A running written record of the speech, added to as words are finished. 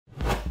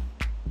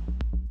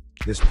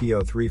This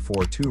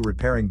P0342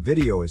 repairing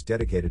video is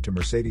dedicated to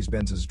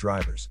Mercedes-Benz's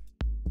drivers.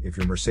 If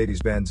your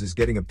Mercedes-Benz is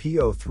getting a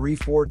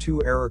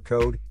P0342 error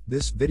code,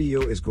 this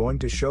video is going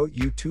to show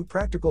you 2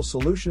 practical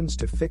solutions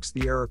to fix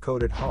the error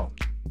code at home.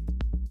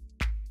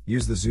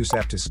 Use the Zeus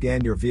app to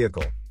scan your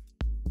vehicle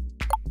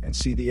and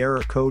see the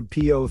error code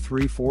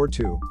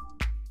P0342.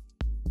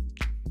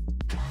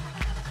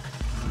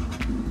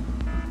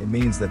 It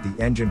means that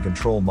the engine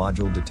control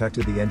module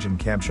detected the engine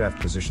camshaft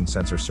position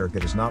sensor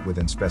circuit is not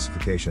within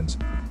specifications.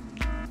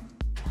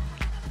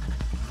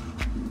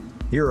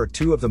 Here are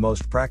 2 of the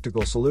most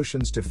practical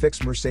solutions to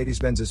fix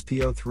Mercedes-Benz's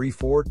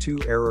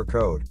P0342 error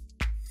code.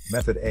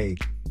 Method A,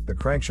 the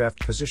crankshaft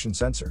position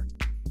sensor.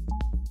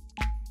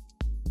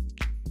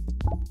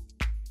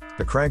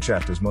 The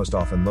crankshaft is most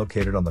often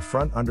located on the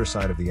front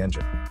underside of the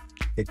engine.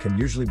 It can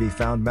usually be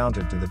found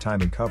mounted to the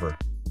timing cover.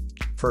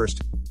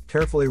 First,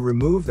 carefully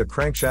remove the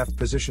crankshaft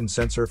position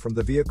sensor from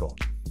the vehicle.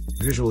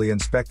 Visually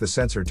inspect the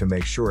sensor to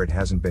make sure it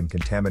hasn't been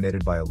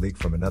contaminated by a leak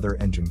from another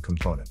engine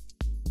component.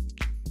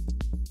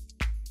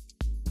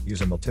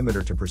 Use a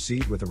multimeter to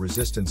proceed with a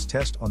resistance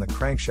test on the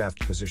crankshaft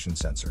position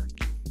sensor.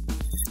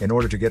 In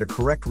order to get a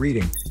correct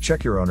reading,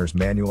 check your owner's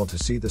manual to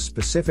see the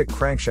specific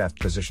crankshaft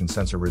position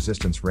sensor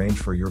resistance range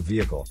for your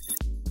vehicle.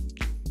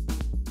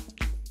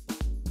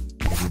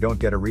 If you don't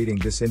get a reading,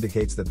 this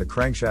indicates that the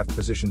crankshaft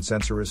position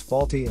sensor is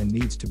faulty and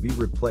needs to be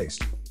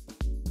replaced.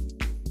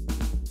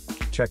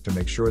 Check to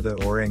make sure the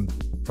O-ring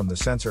from the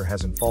sensor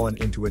hasn't fallen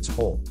into its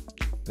hole.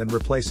 Then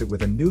replace it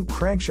with a new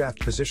crankshaft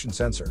position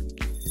sensor.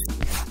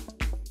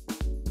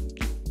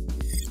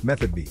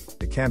 Method B,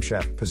 the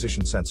camshaft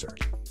position sensor.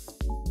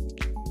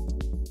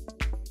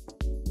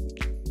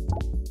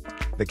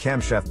 The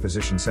camshaft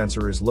position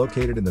sensor is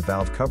located in the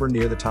valve cover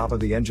near the top of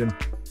the engine,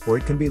 or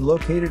it can be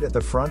located at the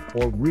front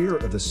or rear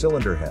of the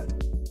cylinder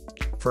head.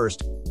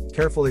 First,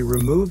 carefully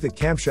remove the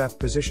camshaft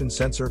position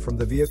sensor from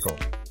the vehicle.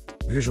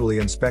 Visually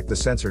inspect the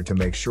sensor to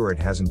make sure it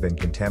hasn't been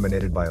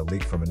contaminated by a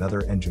leak from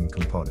another engine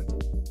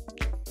component.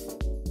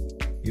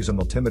 Use a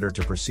multimeter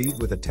to proceed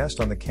with a test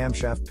on the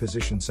camshaft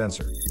position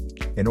sensor.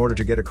 In order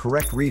to get a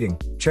correct reading,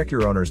 check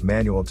your owner's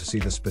manual to see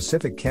the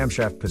specific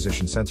camshaft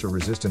position sensor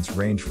resistance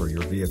range for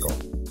your vehicle.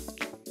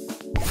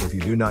 If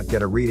you do not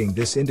get a reading,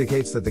 this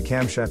indicates that the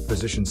camshaft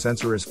position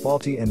sensor is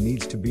faulty and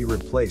needs to be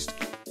replaced.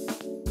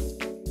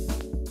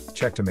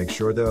 Check to make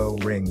sure the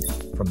O-ring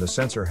from the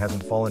sensor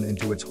hasn't fallen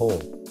into its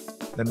hole.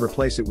 Then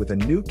replace it with a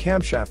new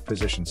camshaft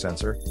position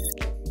sensor.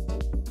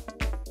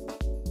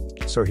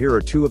 So here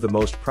are 2 of the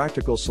most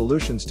practical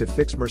solutions to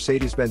fix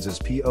Mercedes-Benz's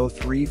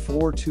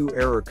P0342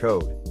 error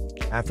code.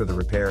 After the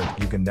repair,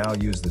 you can now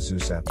use the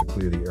Zeus app to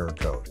clear the error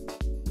code.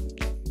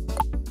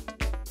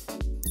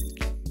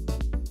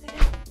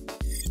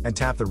 And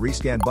tap the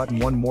rescan button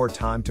one more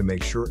time to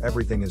make sure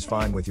everything is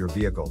fine with your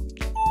vehicle.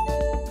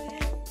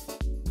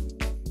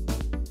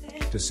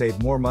 To save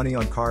more money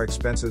on car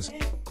expenses,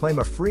 claim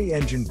a free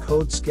engine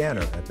code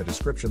scanner at the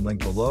description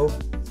link below,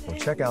 or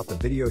check out the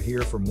video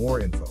here for more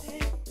info.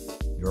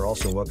 You're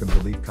also welcome to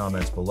leave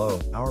comments below.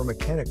 Our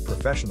mechanic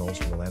professionals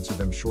will answer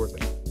them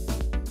shortly.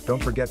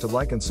 Don't forget to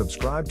like and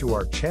subscribe to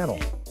our channel.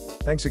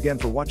 Thanks again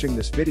for watching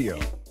this video.